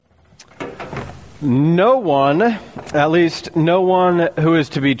No one, at least no one who is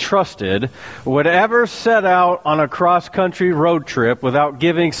to be trusted, would ever set out on a cross-country road trip without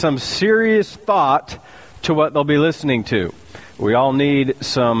giving some serious thought to what they'll be listening to. We all need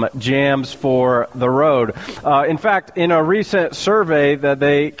some jams for the road. In fact, in a recent survey that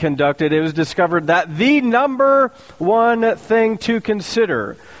they conducted, it was discovered that the number one thing to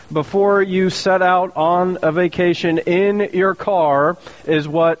consider before you set out on a vacation in your car is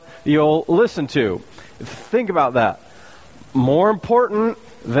what you'll listen to. Think about that. More important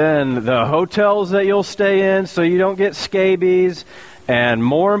than the hotels that you'll stay in so you don't get scabies, and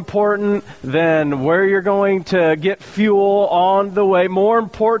more important than where you're going to get fuel on the way, more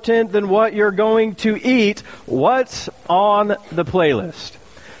important than what you're going to eat, what's on the playlist.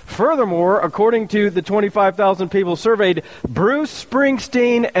 Furthermore, according to the 25,000 people surveyed, Bruce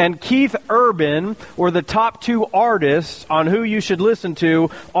Springsteen and Keith Urban were the top two artists on who you should listen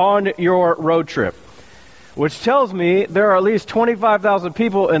to on your road trip. Which tells me there are at least 25,000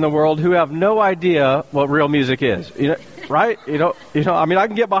 people in the world who have no idea what real music is. Right? I mean, I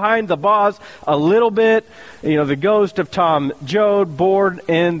can get behind the Boss a little bit, the Ghost of Tom Joad, Born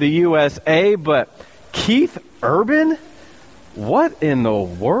in the USA, but Keith Urban? What in the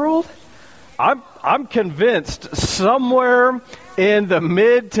world? I'm convinced somewhere in the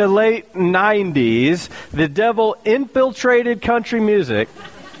mid to late 90s, the devil infiltrated country music.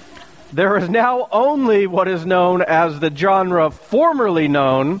 There is now only what is known as the genre formerly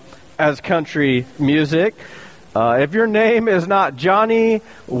known as country music. If your name is not Johnny,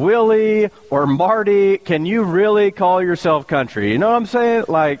 Willie, or Marty, can you really call yourself country? You know what I'm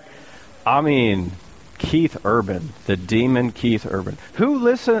saying? Keith Urban, the demon Keith Urban.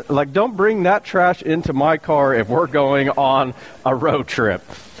 Don't bring that trash into my car if we're going on a road trip.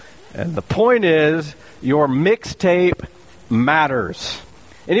 And the point is, your mixtape matters.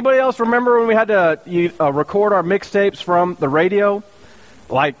 Anybody else remember when we had to record our mixtapes from the radio?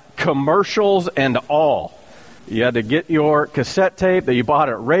 Like commercials and all. You had to get your cassette tape that you bought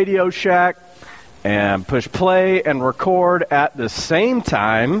at Radio Shack and push play and record at the same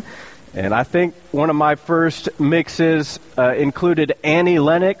time. And I think one of my first mixes included Annie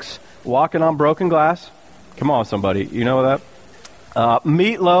Lennox, Walking on Broken Glass. Come on, somebody. You know that?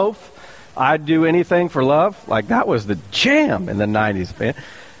 Meatloaf, I'd Do Anything for Love. That was the jam in the 90s, man.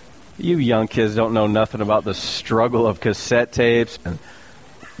 You young kids don't know nothing about the struggle of cassette tapes. And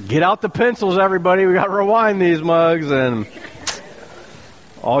get out the pencils, everybody. We got to rewind these mugs. And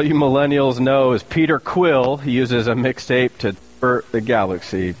all you millennials know is Peter Quill. He uses a mixtape to tour the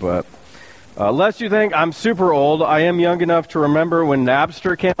galaxy. But lest you think I'm super old, I am young enough to remember when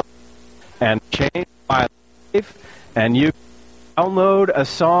Napster came out and changed my life. And you download a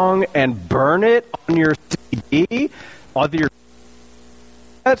song and burn it on your CD, on your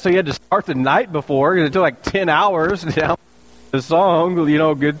so you had to start the night before, because it took 10 hours to download the song.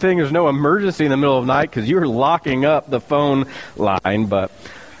 Good thing there's no emergency in the middle of the night, because you're locking up the phone line. But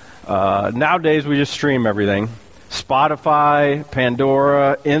nowadays we just stream everything. Spotify,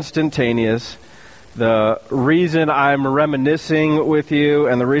 Pandora, instantaneous. The reason I'm reminiscing with you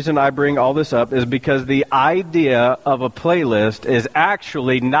and the reason I bring all this up is because the idea of a playlist is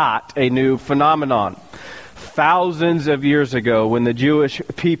actually not a new phenomenon. Thousands of years ago, when the Jewish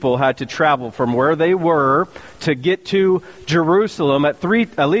people had to travel from where they were to get to Jerusalem at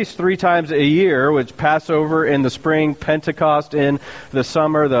least three times a year, which Passover in the spring, Pentecost in the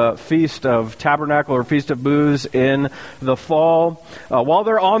summer, the Feast of Tabernacle or Feast of Booths in the fall. While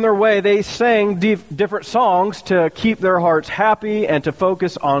they're on their way, they sang different songs to keep their hearts happy and to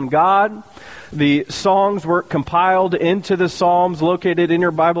focus on God. The songs were compiled into the Psalms located in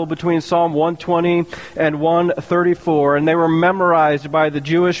your Bible between Psalm 120 and 134, and they were memorized by the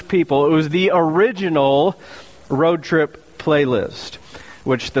Jewish people. It was the original road trip playlist,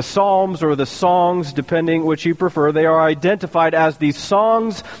 which the Psalms or the songs, depending which you prefer, they are identified as the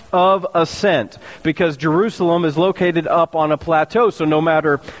songs of ascent, because Jerusalem is located up on a plateau. So no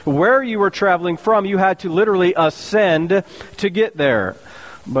matter where you were traveling from, you had to literally ascend to get there.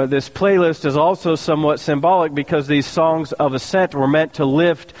 But this playlist is also somewhat symbolic, because these songs of ascent were meant to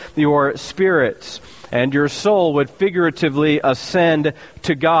lift your spirits, and your soul would figuratively ascend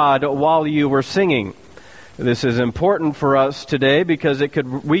to God while you were singing. This is important for us today because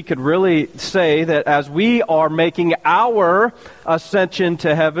we could really say that as we are making our ascension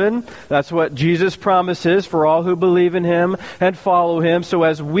to heaven, that's what Jesus promises for all who believe in Him and follow Him. So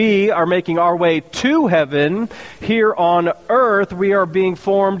as we are making our way to heaven, here on earth, we are being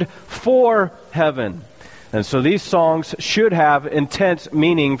formed for heaven. And so these songs should have intense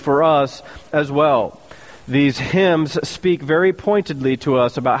meaning for us as well. These hymns speak very pointedly to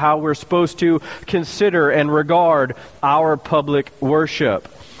us about how we're supposed to consider and regard our public worship.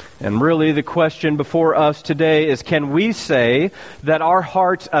 And really the question before us today is, can we say that our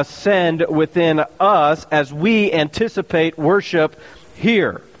hearts ascend within us as we anticipate worship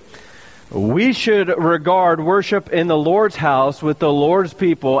here? We should regard worship in the Lord's house with the Lord's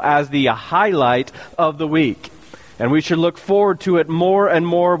people as the highlight of the week. And we should look forward to it more and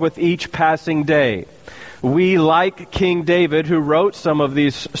more with each passing day. We, like King David, who wrote some of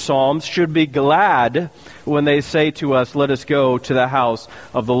these psalms, should be glad when they say to us, "Let us go to the house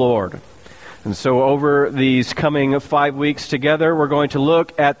of the Lord." And so over these coming 5 weeks together, we're going to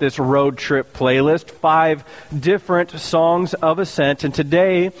look at this road trip playlist, 5 different songs of ascent. And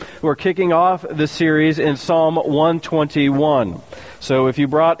today, we're kicking off the series in Psalm 121. So if you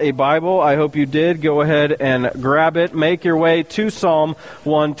brought a Bible, I hope you did, go ahead and grab it. Make your way to Psalm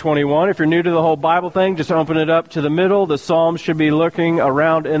 121. If you're new to the whole Bible thing, just open it up to the middle. The Psalms should be looking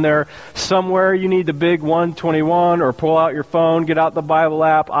around in there somewhere. You need the big 121, or pull out your phone, get out the Bible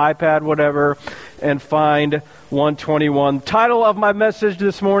app, iPad, whatever, and find 121. Title of my message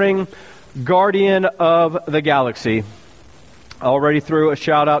this morning, Guardian of the Galaxy. I already threw a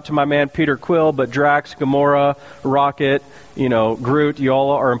shout out to my man Peter Quill, but Drax, Gamora, Rocket, Groot, you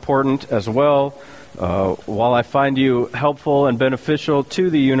all are important as well. While I find you helpful and beneficial to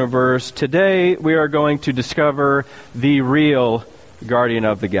the universe, today we are going to discover the real Guardian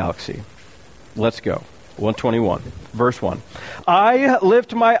of the Galaxy. Let's go. 121, verse 1. I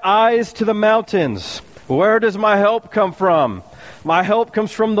lift my eyes to the mountains. Where does my help come from? My help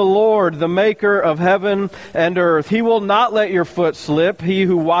comes from the Lord, the maker of heaven and earth. He will not let your foot slip. He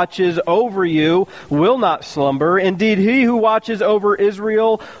who watches over you will not slumber. Indeed, he who watches over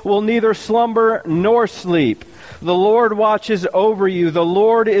Israel will neither slumber nor sleep. The Lord watches over you. The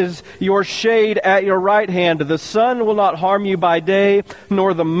Lord is your shade at your right hand. The sun will not harm you by day,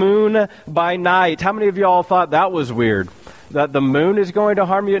 nor the moon by night. How many of y'all thought that was weird? That the moon is going to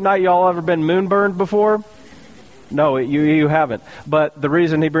harm you at night? Y'all ever been moonburned before? No, you haven't. But the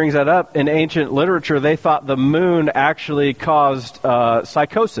reason he brings that up, in ancient literature, they thought the moon actually caused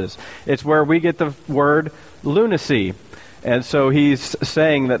psychosis. It's where we get the word lunacy. And so he's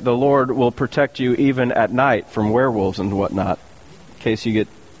saying that the Lord will protect you even at night from werewolves and whatnot, in case you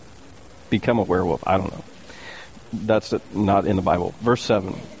become a werewolf. I don't know. That's not in the Bible. Verse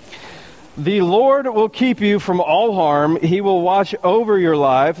 7. The Lord will keep you from all harm. He will watch over your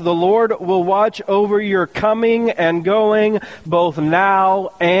life. The Lord will watch over your coming and going, both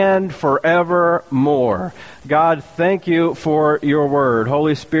now and forevermore. God, thank you for your word.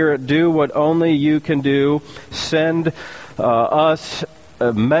 Holy Spirit, do what only you can do. Send us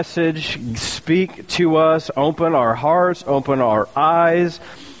a message. Speak to us. Open our hearts. Open our eyes.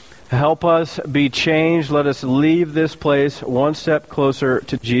 Help us be changed. Let us leave this place one step closer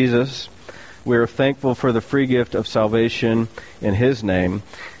to Jesus. We are thankful for the free gift of salvation in His name.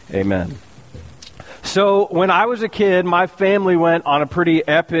 Amen. So when I was a kid, my family went on a pretty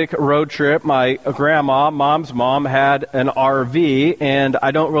epic road trip. My grandma, Mom's mom, had an RV, and I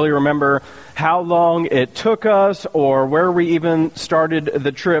don't really remember how long it took us or where we even started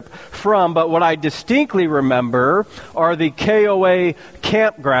the trip from. But what I distinctly remember are the KOA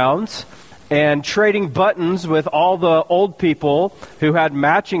campgrounds and trading buttons with all the old people who had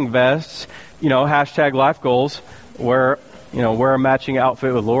matching vests. Hashtag life goals, wear a matching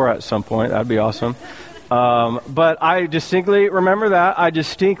outfit with Laura at some point. That'd be awesome. But I distinctly remember that. I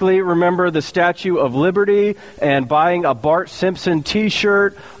distinctly remember the Statue of Liberty and buying a Bart Simpson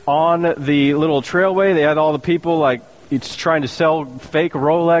t-shirt on the little trailway. They had all the people it's trying to sell fake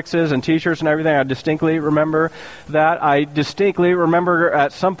Rolexes and t-shirts and everything. I distinctly remember that. I distinctly remember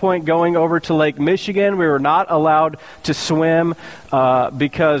at some point going over to Lake Michigan. We were not allowed to swim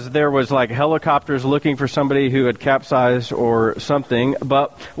because there was helicopters looking for somebody who had capsized or something.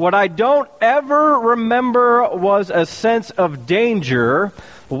 But what I don't ever remember was a sense of danger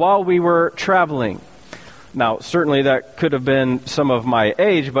while we were traveling. Now, certainly that could have been some of my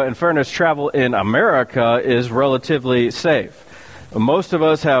age, but in fairness, travel in America is relatively safe. Most of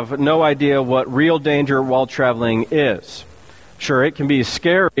us have no idea what real danger while traveling is. Sure, it can be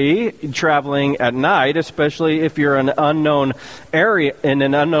scary traveling at night, especially if you're in an unknown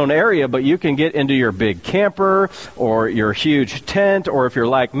area, but you can get into your big camper or your huge tent, or if you're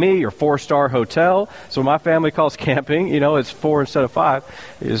like me, your 4-star hotel. So my family calls camping, it's 4 instead of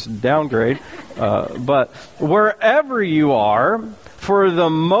 5, is downgrade. But wherever you are, for the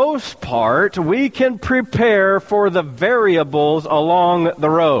most part, we can prepare for the variables along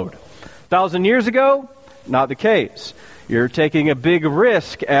the road. 1,000 years ago, not the case. You're taking a big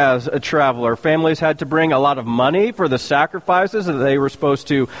risk as a traveler. Families had to bring a lot of money for the sacrifices that they were supposed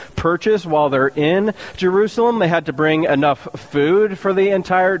to purchase while they're in Jerusalem. They had to bring enough food for the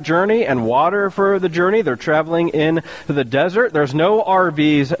entire journey and water for the journey. They're traveling in the desert. There's no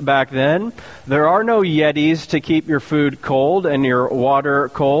RVs back then. There are no Yetis to keep your food cold and your water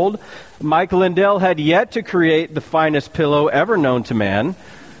cold. Mike Lindell had yet to create the finest pillow ever known to man.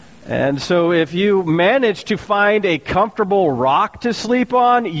 And so if you managed to find a comfortable rock to sleep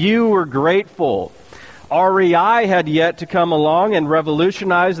on, you were grateful. REI had yet to come along and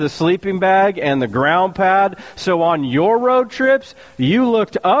revolutionize the sleeping bag and the ground pad. So on your road trips, you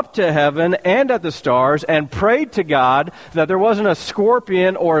looked up to heaven and at the stars and prayed to God that there wasn't a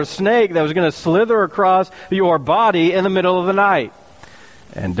scorpion or a snake that was going to slither across your body in the middle of the night.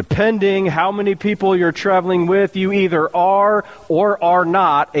 And depending how many people you're traveling with, you either are or are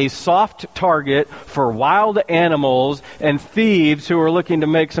not a soft target for wild animals and thieves who are looking to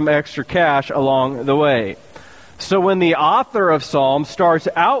make some extra cash along the way. So when the author of Psalms starts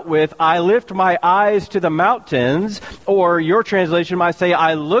out with, I lift my eyes to the mountains, or your translation might say,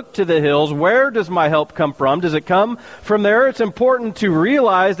 I look to the hills, where does my help come from? Does it come from there? It's important to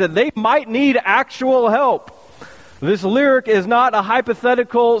realize that they might need actual help. This lyric is not a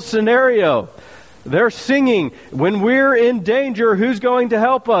hypothetical scenario. They're singing, when we're in danger, who's going to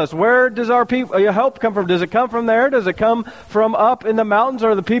help us? Where does our help come from? Does it come from there? Does it come from up in the mountains?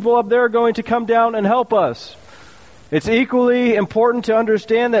 Are the people up there going to come down and help us? It's equally important to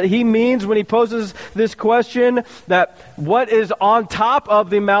understand that he means, when he poses this question, that what is on top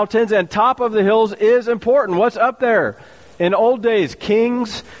of the mountains and top of the hills is important. What's up there? In old days,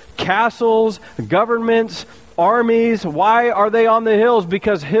 kings, castles, governments, armies. Why are they on the hills?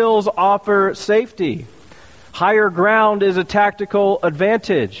 Because hills offer safety. Higher ground is a tactical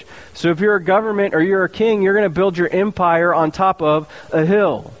advantage. So if you're a government or you're a king, you're going to build your empire on top of a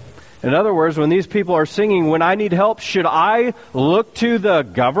hill. In other words, when these people are singing, when I need help, should I look to the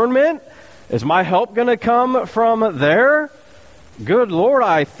government? Is my help going to come from there? Good Lord,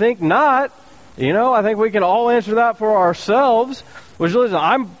 I think not. I think we can all answer that for ourselves. Which, listen,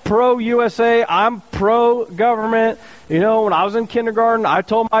 I'm pro-USA, I'm pro-government. When I was in kindergarten, I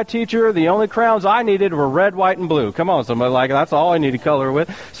told my teacher the only crowns I needed were red, white, and blue. Come on, somebody, that's all I need to color with.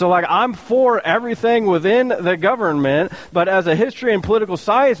 So, I'm for everything within the government, but as a history and political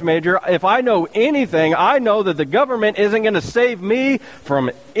science major, if I know anything, I know that the government isn't going to save me from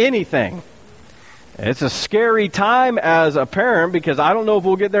anything. It's a scary time as a parent, because I don't know if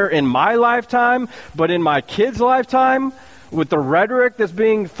we'll get there in my lifetime, but in my kid's lifetime, with the rhetoric that's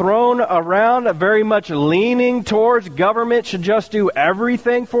being thrown around, very much leaning towards government should just do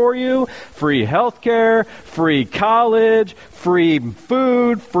everything for you. Free healthcare, free college, free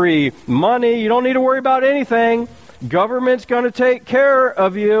food, free money. You don't need to worry about anything. Government's going to take care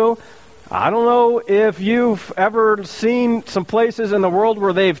of you. I don't know if you've ever seen some places in the world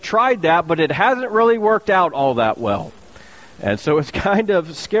where they've tried that, but it hasn't really worked out all that well. And so it's kind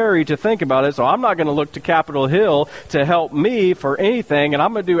of scary to think about it. So I'm not going to look to Capitol Hill to help me for anything, and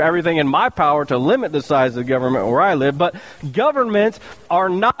I'm going to do everything in my power to limit the size of the government where I live. But governments are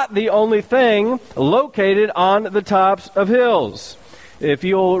not the only thing located on the tops of hills. If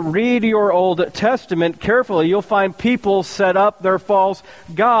you'll read your Old Testament carefully, you'll find people set up their false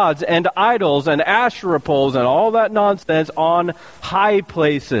gods and idols and Asherah poles and all that nonsense on high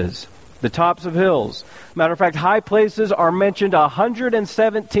places, the tops of hills. Matter of fact, high places are mentioned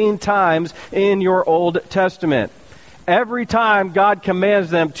 117 times in your Old Testament. Every time God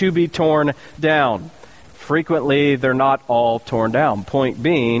commands them to be torn down. Frequently, they're not all torn down. Point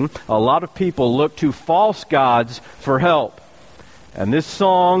being, a lot of people look to false gods for help. And this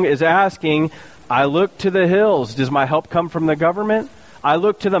song is asking, I look to the hills. Does my help come from the government? I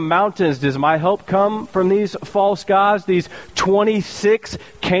look to the mountains. Does my help come from these false gods, these 26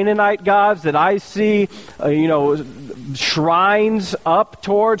 Canaanite gods that I see, shrines up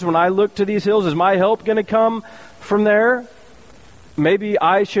towards when I look to these hills? Is my help going to come from there? Maybe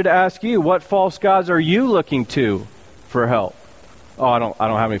I should ask you, what false gods are you looking to for help? Oh, I don't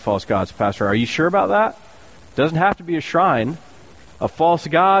have any false gods, Pastor. Are you sure about that? Doesn't have to be a shrine. A false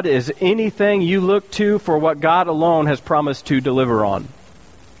god is anything you look to for what God alone has promised to deliver on.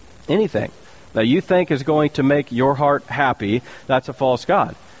 Anything that you think is going to make your heart happy, that's a false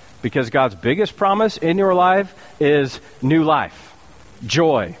god. Because God's biggest promise in your life is new life,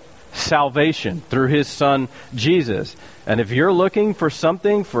 joy, salvation through His Son, Jesus. And if you're looking for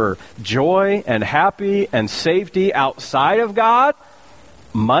something for joy and happy and safety outside of God,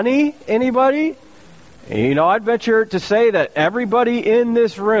 money, anybody? I'd venture to say that everybody in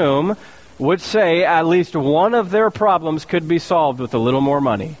this room would say at least one of their problems could be solved with a little more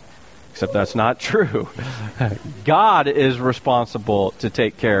money. Except that's not true. God is responsible to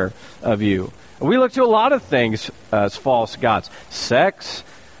take care of you. We look to a lot of things as false gods. Sex,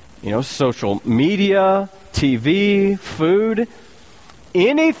 social media, TV, food.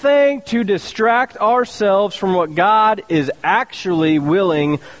 Anything to distract ourselves from what God is actually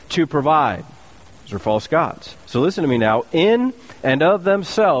willing to provide. Those are false gods. So listen to me now. In and of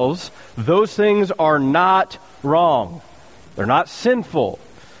themselves, those things are not wrong. They're not sinful.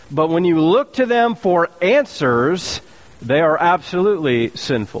 But when you look to them for answers, they are absolutely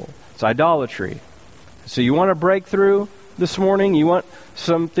sinful. It's idolatry. So you want a breakthrough this morning? You want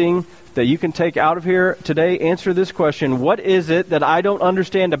something that you can take out of here today? Answer this question. What is it that I don't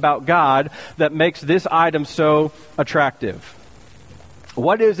understand about God that makes this item so attractive?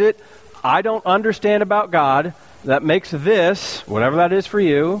 What is it I don't understand about God that makes this, whatever that is for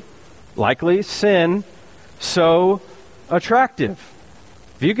you, likely sin, so attractive?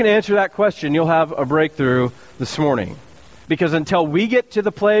 If you can answer that question, you'll have a breakthrough this morning. Because until we get to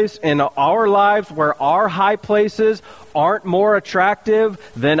the place in our lives where our high places aren't more attractive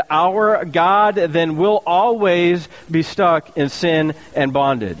than our God, then we'll always be stuck in sin and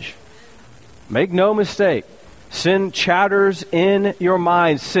bondage. Make no mistake. Sin chatters in your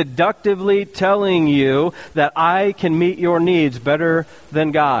mind, seductively telling you that I can meet your needs better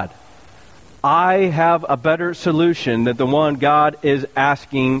than God. I have a better solution than the one God is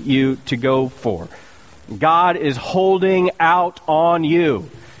asking you to go for. God is holding out on you.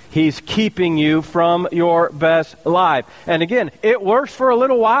 He's keeping you from your best life. And again, it works for a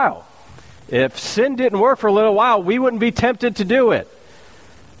little while. If sin didn't work for a little while, we wouldn't be tempted to do it.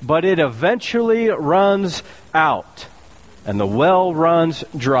 But it eventually runs out. And the well runs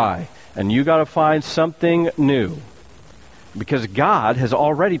dry. And you got to find something new. Because God has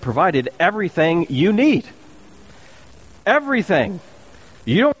already provided everything you need. Everything.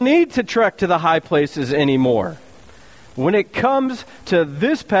 You don't need to trek to the high places anymore. When it comes to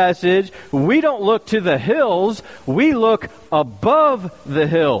this passage, we don't look to the hills, we look above the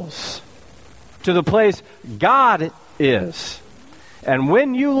hills, to the place God is. And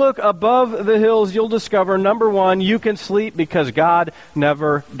when you look above the hills, you'll discover, number one, you can sleep because God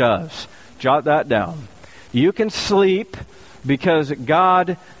never does. Jot that down. You can sleep because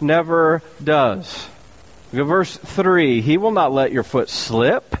God never does. Look at verse 3. He will not let your foot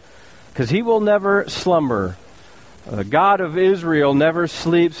slip, because he will never slumber. The God of Israel never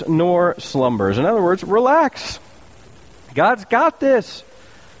sleeps nor slumbers. In other words, relax. God's got this.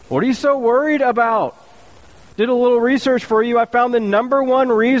 What are you so worried about? Did a little research for you. I found the number one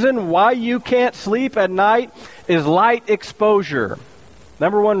reason why you can't sleep at night is light exposure.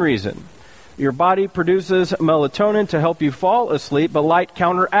 Number one reason. Your body produces melatonin to help you fall asleep, but light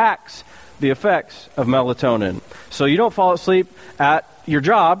counteracts the effects of melatonin. So you don't fall asleep at your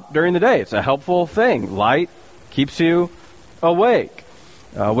job during the day. It's a helpful thing. Light keeps you awake,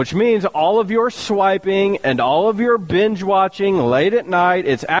 which means all of your swiping and all of your binge watching late at night,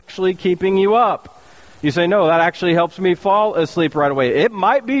 it's actually keeping you up. You say, no, that actually helps me fall asleep right away. It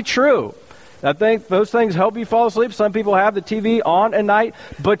might be true. I think those things help you fall asleep. Some people have the TV on at night,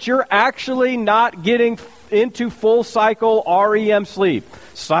 but you're actually not getting into full cycle REM sleep.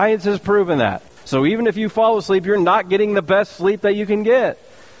 Science has proven that. So even if you fall asleep, you're not getting the best sleep that you can get.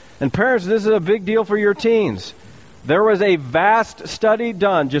 And parents, this is a big deal for your teens. There was a vast study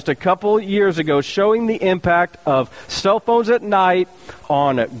done just a couple years ago showing the impact of cell phones at night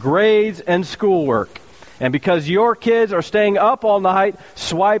on grades and schoolwork. And because your kids are staying up all night,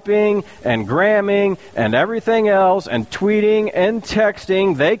 swiping and gramming and everything else and tweeting and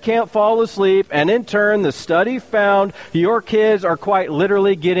texting, they can't fall asleep. And in turn, the study found your kids are quite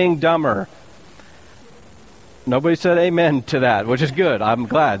literally getting dumber. Nobody said amen to that, which is good. I'm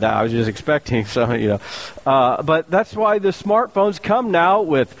glad. I was just expecting some, But that's why the smartphones come now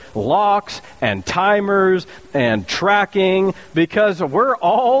with locks and timers and tracking, because we're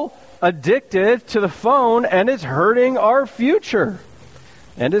all addicted to the phone, and it's hurting our future.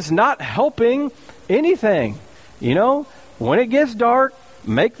 And it's not helping anything. When it gets dark,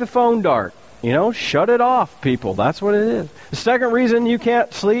 make the phone dark. Shut it off, people. That's what it is. The second reason you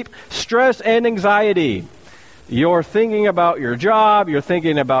can't sleep, stress and anxiety. You're thinking about your job, you're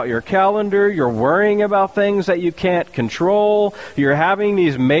thinking about your calendar, you're worrying about things that you can't control, you're having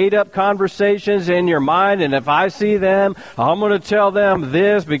these made-up conversations in your mind, and if I see them, I'm going to tell them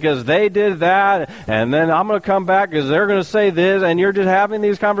this because they did that, and then I'm going to come back because they're going to say this, and you're just having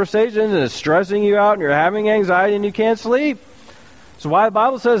these conversations, and it's stressing you out, and you're having anxiety, and you can't sleep. That's why the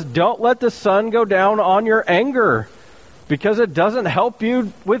Bible says, don't let the sun go down on your anger. because it doesn't help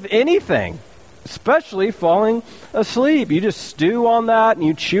you with anything, especially falling asleep. You just stew on that and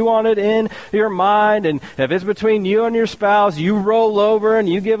you chew on it in your mind. And if it's between you and your spouse, you roll over and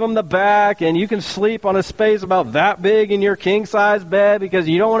you give them the back, and you can sleep on a space about that big in your king-size bed because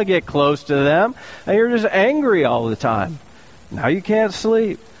you don't want to get close to them. And you're just angry all the time. Now you can't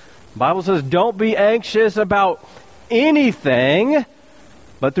sleep. The Bible says don't be anxious about anything,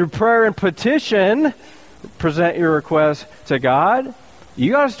 but through prayer and petition, present your request to God.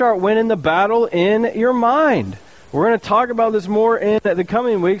 You got to start winning the battle in your mind. We're going to talk about this more in the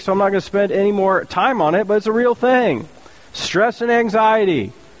coming weeks, so I'm not going to spend any more time on it, but it's a real thing. Stress and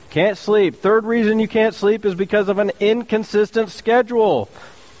anxiety. Can't sleep. Third reason you can't sleep is because of an inconsistent schedule.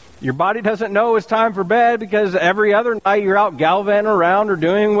 Your body doesn't know it's time for bed because every other night you're out gallivanting around or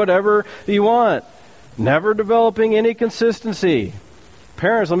doing whatever you want. Never developing any consistency.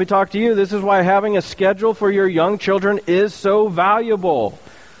 Parents, let me talk to you. This is why having a schedule for your young children is so valuable,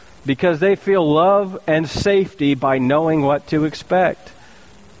 because they feel love and safety by knowing what to expect.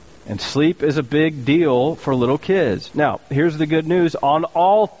 And sleep is a big deal for little kids. Now, here's the good news. On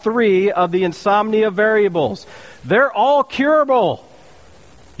all three of the insomnia variables, they're all curable.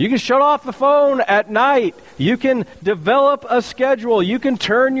 You can shut off the phone at night. You can develop a schedule. You can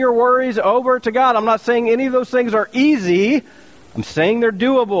turn your worries over to God. I'm not saying any of those things are easy. I'm saying they're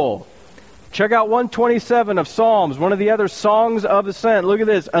doable. Check out 127 of Psalms, one of the other songs of ascent. Look at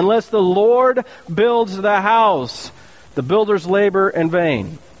this. Unless the Lord builds the house, the builders labor in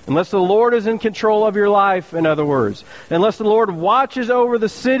vain. Unless the Lord is in control of your life, in other words. Unless the Lord watches over the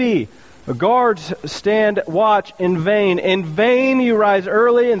city, the guards stand watch in vain. In vain you rise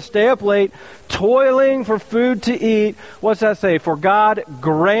early and stay up late, toiling for food to eat. What's that say? For God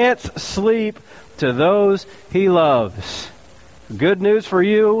grants sleep to those he loves. Good news for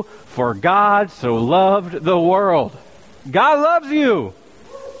you, for God so loved the world. God loves you.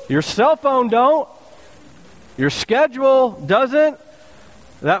 Your cell phone don't. Your schedule doesn't.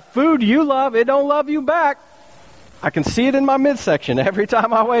 That food you love, it don't love you back. I can see it in my midsection every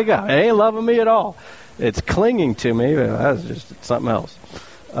time I wake up. It ain't loving me at all. It's clinging to me. That's just something else.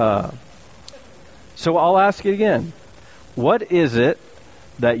 So I'll ask you again. What is it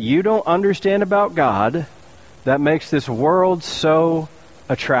that you don't understand about God that makes this world so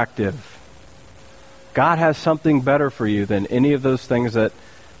attractive? God has something better for you than any of those things that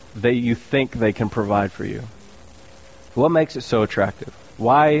you think they can provide for you. What makes it so attractive?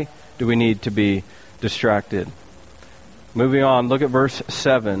 Why do we need to be distracted? Moving on, look at verse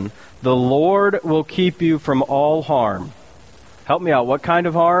 7. The Lord will keep you from all harm. Help me out. What kind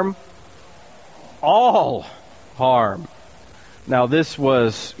of harm? All harm. Now, this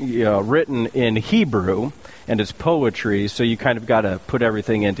was written in Hebrew, and it's poetry, so you kind of got to put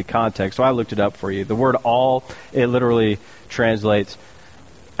everything into context. So I looked it up for you. The word all, it literally translates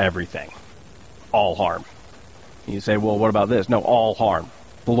everything. All harm. You say, well, what about this? No, all harm.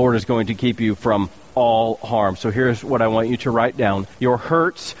 The Lord is going to keep you from all harm. So here's what I want you to write down. Your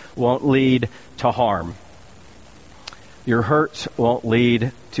hurts won't lead to harm. Your hurts won't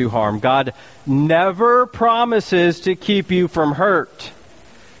lead to harm. God never promises to keep you from hurt.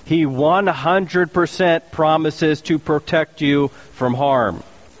 He 100% promises to protect you from harm.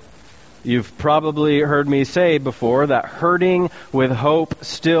 You've probably heard me say before that hurting with hope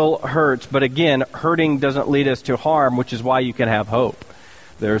still hurts. But again, hurting doesn't lead us to harm, which is why you can have hope.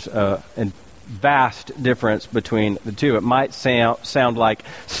 There's a vast difference between the two. It might sound like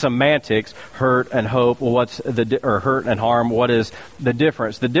semantics, hurt and hope. Well, or hurt and harm? What is the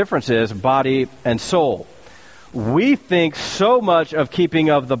difference? The difference is body and soul. We think so much of keeping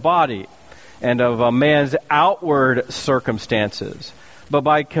of the body and of a man's outward circumstances. But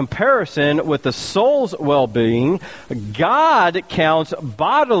by comparison with the soul's well-being, God counts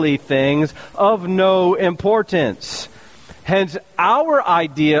bodily things of no importance. Hence, our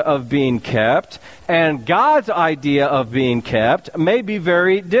idea of being kept and God's idea of being kept may be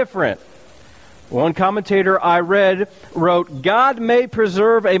very different. One commentator I read wrote, God may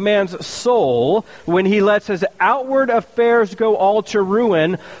preserve a man's soul when he lets his outward affairs go all to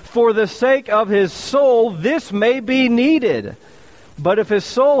ruin. For the sake of his soul, this may be needed. But if his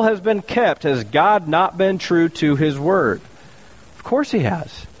soul has been kept, has God not been true to his word? Of course he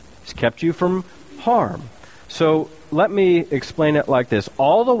has. He's kept you from harm. So let me explain it like this.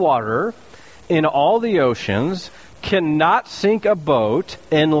 All the water in all the oceans cannot sink a boat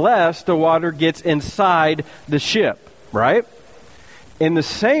unless the water gets inside the ship, right? In the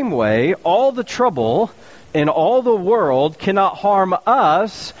same way, all the trouble in all the world cannot harm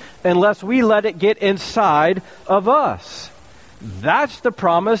us unless we let it get inside of us. That's the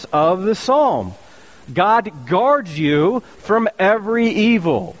promise of the psalm. God guards you from every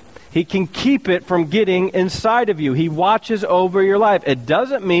evil. He can keep it from getting inside of you. He watches over your life. It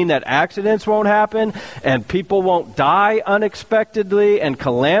doesn't mean that accidents won't happen and people won't die unexpectedly and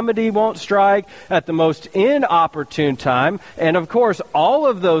calamity won't strike at the most inopportune time. And of course, all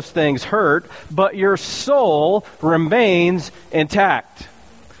of those things hurt, but your soul remains intact.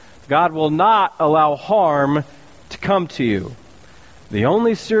 God will not allow harm to come to you. The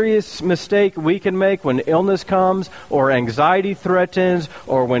only serious mistake we can make when illness comes or anxiety threatens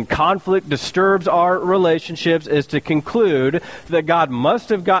or when conflict disturbs our relationships is to conclude that God must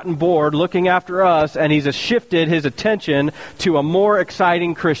have gotten bored looking after us and He's shifted His attention to a more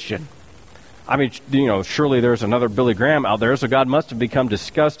exciting Christian. I mean, surely there's another Billy Graham out there, so God must have become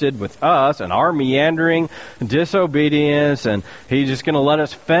disgusted with us and our meandering disobedience, and He's just going to let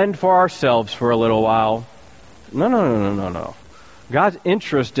us fend for ourselves for a little while. No. God's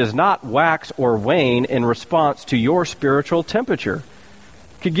interest does not wax or wane in response to your spiritual temperature.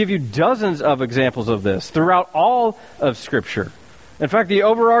 I could give you dozens of examples of this throughout all of Scripture. In fact, the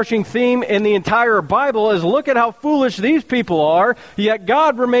overarching theme in the entire Bible is look at how foolish these people are, yet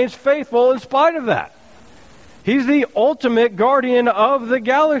God remains faithful in spite of that. He's the ultimate guardian of the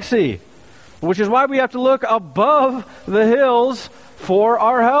galaxy, which is why we have to look above the hills for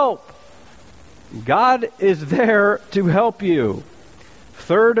our help. God is there to help you.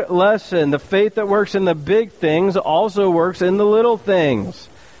 Third lesson, the faith that works in the big things also works in the little things.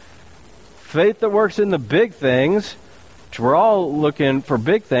 Faith that works in the big things, which we're all looking for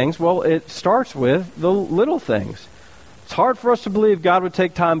big things, well, it starts with the little things. It's hard for us to believe God would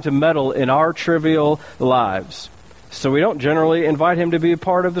take time to meddle in our trivial lives. So we don't generally invite Him to be a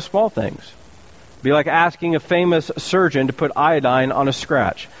part of the small things. It'd be like asking a famous surgeon to put iodine on a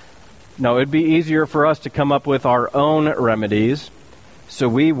scratch. No, it'd be easier for us to come up with our own remedies. So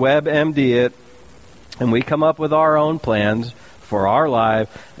we WebMD it, and we come up with our own plans for our life,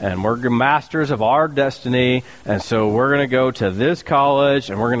 and we're masters of our destiny, and so we're going to go to this college,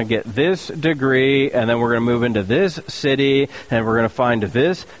 and we're going to get this degree, and then we're going to move into this city, and we're going to find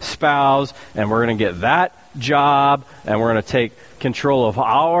this spouse, and we're going to get that job, and we're going to take control of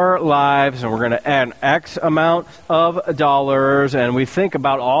our lives, and we're going to add X amount of dollars, and we think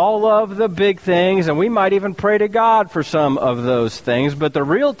about all of the big things, and we might even pray to God for some of those things. But the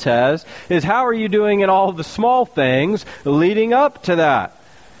real test is, how are you doing in all the small things leading up to that?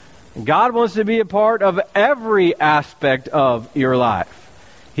 God wants to be a part of every aspect of your life.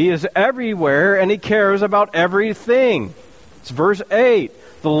 He is everywhere, and He cares about everything. It's verse 8.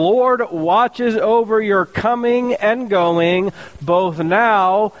 The Lord watches over your coming and going, both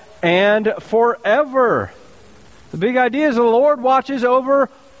now and forever. The big idea is the Lord watches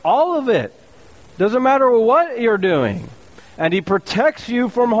over all of it. Doesn't matter what you're doing. And He protects you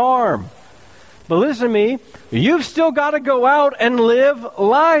from harm. But listen to me, you've still got to go out and live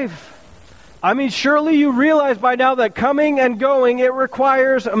life. I mean, surely you realize by now that coming and going, it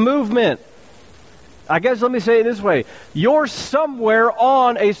requires a movement. I guess let me say it this way. You're somewhere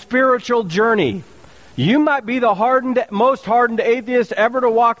on a spiritual journey. You might be the most hardened atheist ever to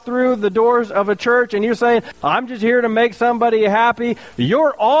walk through the doors of a church, and you're saying, I'm just here to make somebody happy.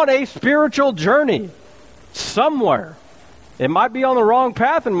 You're on a spiritual journey somewhere. It might be on the wrong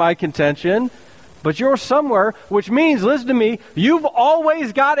path in my contention, but you're somewhere, which means, listen to me, you've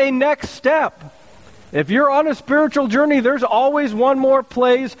always got a next step. If you're on a spiritual journey, there's always one more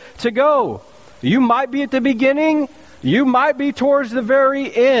place to go. You might be at the beginning, you might be towards the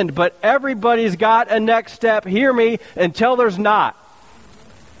very end, but everybody's got a next step, hear me, until there's not.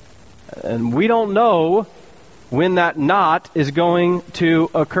 And we don't know when that not is going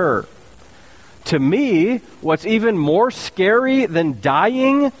to occur. To me, what's even more scary than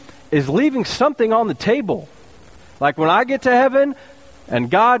dying is leaving something on the table. Like when I get to heaven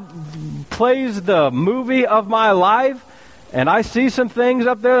and God plays the movie of my life, and I see some things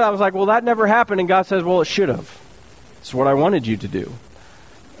up there that I was like, well, that never happened. And God says, well, it should have. It's what I wanted you to do.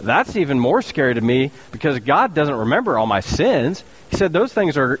 That's even more scary to me because God doesn't remember all my sins. He said those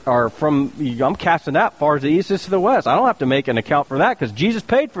things are from, I'm casting that far as the east is to the west. I don't have to make an account for that because Jesus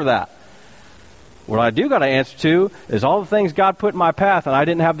paid for that. What I do got to answer to is all the things God put in my path and I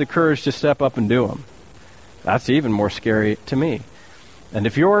didn't have the courage to step up and do them. That's even more scary to me. And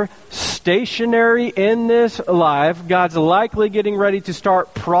if you're stationary in this life, God's likely getting ready to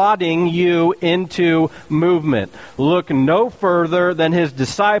start prodding you into movement. Look no further than His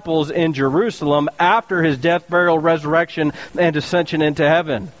disciples in Jerusalem after His death, burial, resurrection, and ascension into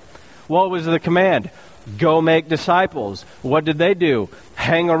heaven. What was the command? Go make disciples. What did they do?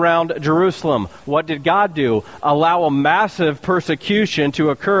 Hang around Jerusalem. What did God do? Allow a massive persecution to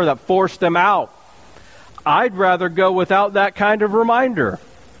occur that forced them out. I'd rather go without that kind of reminder.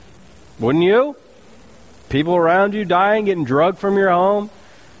 Wouldn't you? People around you dying, getting drugged from your home.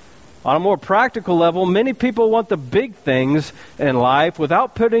 On a more practical level, many people want the big things in life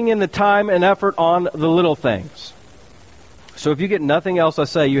without putting in the time and effort on the little things. So if you get nothing else I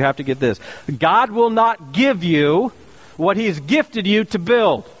say, you have to get this. God will not give you what He's gifted you to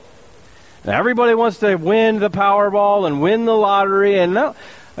build. Now, everybody wants to win the Powerball and win the lottery, and no,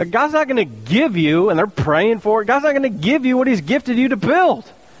 God's not going to give you, and they're praying for it, God's not going to give you what He's gifted you to build.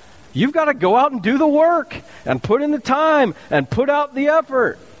 You've got to go out and do the work and put in the time and put out the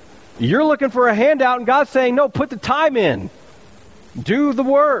effort. You're looking for a handout, and God's saying, no, put the time in. Do the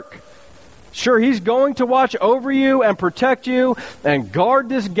work. Sure, He's going to watch over you and protect you and guard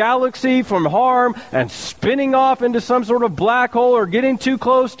this galaxy from harm and spinning off into some sort of black hole or getting too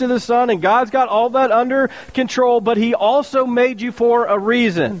close to the sun, and God's got all that under control, but He also made you for a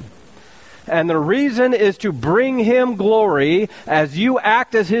reason. And the reason is to bring Him glory as you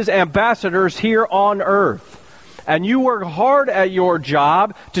act as His ambassadors here on earth. And you work hard at your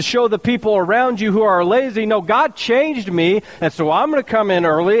job to show the people around you who are lazy, no, God changed me, and so I'm going to come in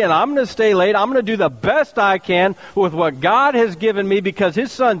early, and I'm going to stay late. I'm going to do the best I can with what God has given me because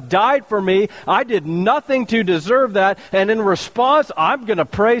His Son died for me. I did nothing to deserve that, and in response, I'm going to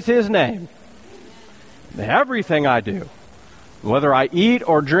praise His name. Everything I do, whether I eat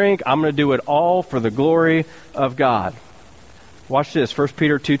or drink, I'm going to do it all for the glory of God. Watch this, 1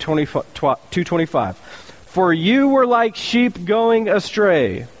 Peter 2:25. For you were like sheep going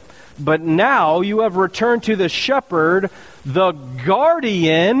astray, but now you have returned to the shepherd, the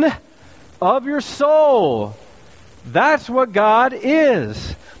guardian of your soul. That's what God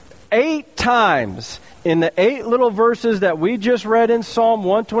is. 8 times in the 8 little verses that we just read in Psalm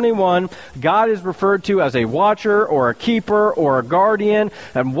 121, God is referred to as a watcher or a keeper or a guardian.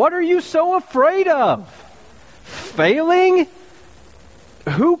 And what are you so afraid of? Failing?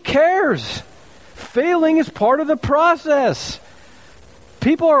 Who cares? Failing is part of the process.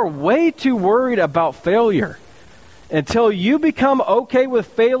 People are way too worried about failure. Until you become okay with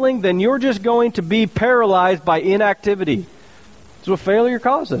failing, then you're just going to be paralyzed by inactivity. That's what failure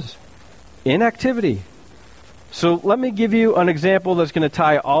causes. Inactivity. So let me give you an example that's going to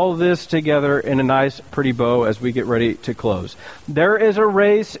tie all of this together in a nice, pretty bow as we get ready to close. There is a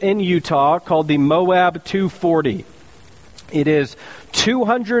race in Utah called the Moab 240. It is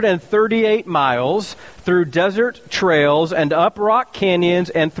 238 miles through desert trails and up rock canyons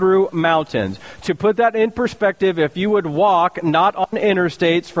and through mountains. To put that in perspective, if you would walk not on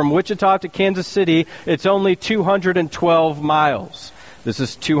interstates from Wichita to Kansas City, it's only 212 miles. This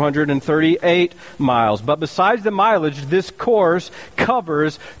is 238 miles. But besides the mileage, this course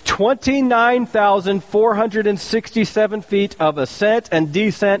covers 29,467 feet of ascent and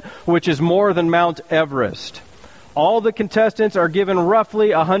descent, which is more than Mount Everest. All the contestants are given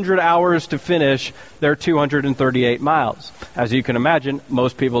roughly 100 hours to finish their 238 miles. As you can imagine,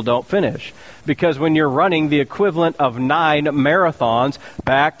 most people don't finish. Because when you're running the equivalent of 9 marathons,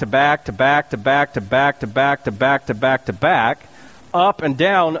 back to back to back to back to back to back to back to back to back, up and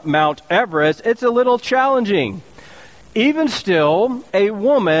down Mount Everest, it's a little challenging. Even still, a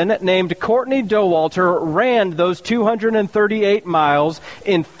woman named Courtney Dauwalter ran those 238 miles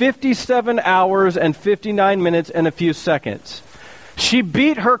in 57 hours and 59 minutes and a few seconds. She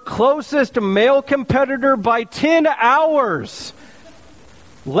beat her closest male competitor by 10 hours.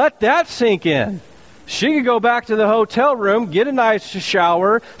 Let that sink in. She could go back to the hotel room, get a nice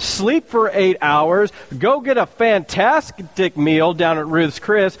shower, sleep for 8 hours, go get a fantastic meal down at Ruth's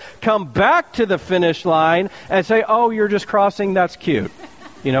Chris, come back to the finish line and say, oh, you're just crossing, that's cute.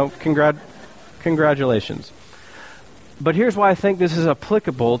 You know, congratulations. But here's why I think this is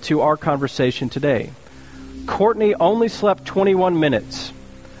applicable to our conversation today. Courtney only slept 21 minutes.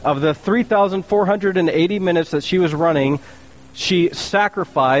 Of the 3,480 minutes that she was running, she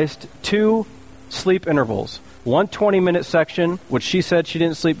sacrificed 2 sleep intervals. One 20-minute section, which she said she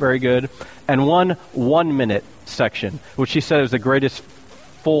didn't sleep very good, and one 1-minute section, which she said was the greatest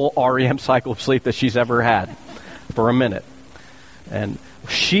full REM cycle of sleep that she's ever had for a minute. And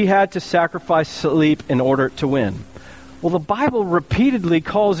she had to sacrifice sleep in order to win. Well, the Bible repeatedly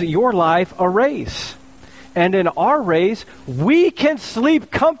calls your life a race. And in our race, we can sleep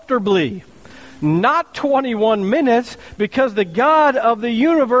comfortably. Not 21 minutes, because the God of the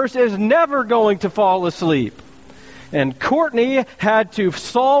universe is never going to fall asleep. And Courtney had to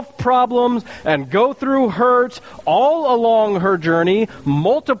solve problems and go through hurts all along her journey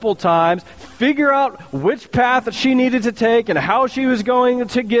multiple times, figure out which path she needed to take and how she was going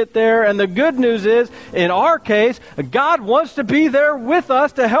to get there. And the good news is, in our case, God wants to be there with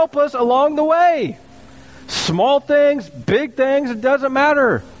us to help us along the way. Small things, big things, it doesn't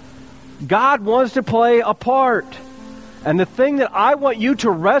matter. God wants to play a part. And the thing that I want you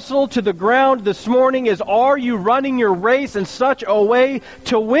to wrestle to the ground this morning is, are you running your race in such a way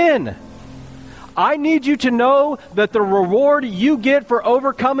to win? I need you to know that the reward you get for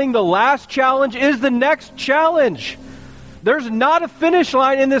overcoming the last challenge is the next challenge. There's not a finish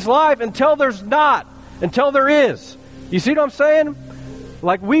line in this life until there is. You see what I'm saying?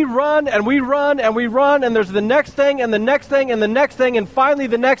 Like we run and we run and we run, and there's the next thing and the next thing and the next thing, and finally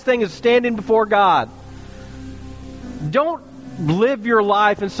the next thing is standing before God. Don't live your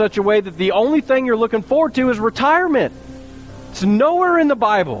life in such a way that the only thing you're looking forward to is retirement. It's nowhere in the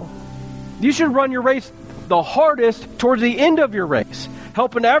Bible. You should run your race the hardest towards the end of your race,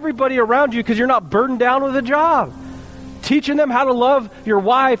 helping everybody around you because you're not burdened down with a job. Teaching them how to love your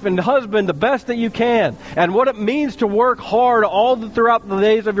wife and husband the best that you can, and what it means to work hard throughout the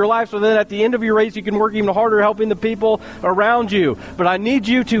days of your life, so that at the end of your race you can work even harder helping the people around you. But I need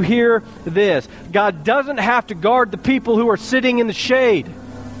you to hear this. God doesn't have to guard the people who are sitting in the shade.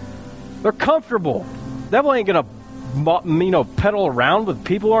 They're comfortable. The devil ain't going to pedal around with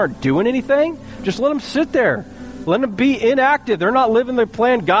people who aren't doing anything. Just let them sit there. Let them be inactive. They're not living the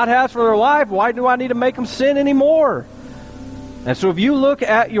plan God has for their life. Why do I need to make them sin anymore? And so if you look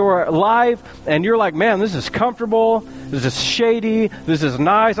at your life and you're like, man, this is comfortable, this is shady, this is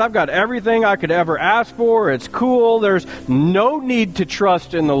nice, I've got everything I could ever ask for, it's cool, there's no need to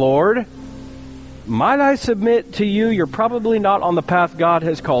trust in the Lord, might I submit to you, you're probably not on the path God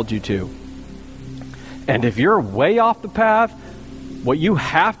has called you to. And if you're way off the path, what you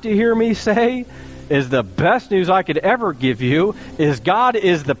have to hear me say is the best news I could ever give you is God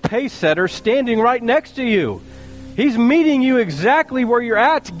is the pace setter standing right next to you. He's meeting you exactly where you're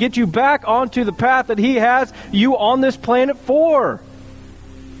at to get you back onto the path that He has you on this planet for.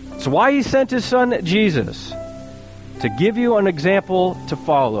 It's why He sent His Son Jesus, to give you an example to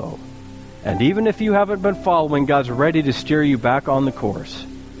follow. And even if you haven't been following, God's ready to steer you back on the course.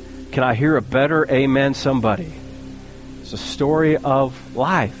 Can I hear a better amen, somebody? It's a story of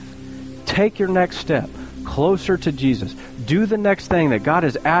life. Take your next step closer to Jesus. Do the next thing that God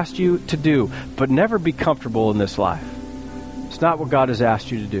has asked you to do, but never be comfortable in this life. It's not what God has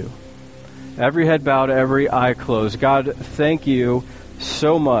asked you to do. Every head bowed, every eye closed. God, thank you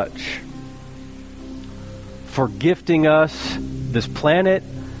so much for gifting us this planet,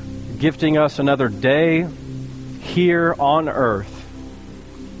 gifting us another day here on earth.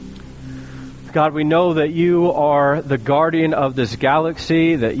 God, we know that you are the guardian of this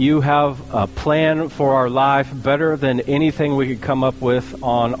galaxy, that you have a plan for our life better than anything we could come up with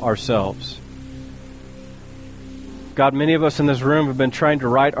on ourselves. God, many of us in this room have been trying to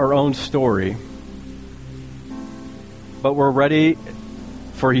write our own story, but we're ready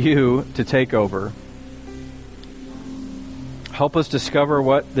for you to take over. Help us discover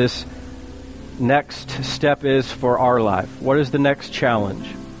what this next step is for our life. What is the next challenge?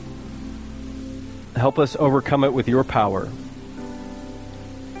 Help us overcome it with your power.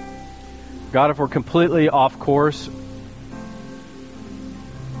 God, if we're completely off course,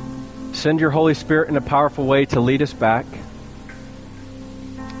 send your Holy Spirit in a powerful way to lead us back.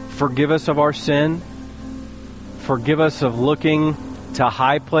 Forgive us of our sin. Forgive us of looking to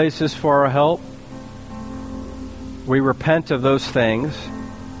high places for our help. We repent of those things.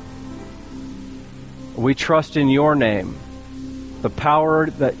 We trust in your name, the power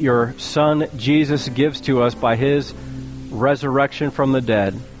that your Son Jesus gives to us by His resurrection from the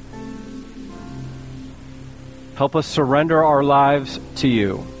dead. Help us surrender our lives to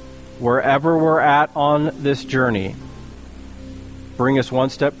you. Wherever we're at on this journey, bring us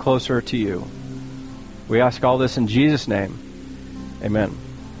one step closer to you. We ask all this in Jesus' name. Amen.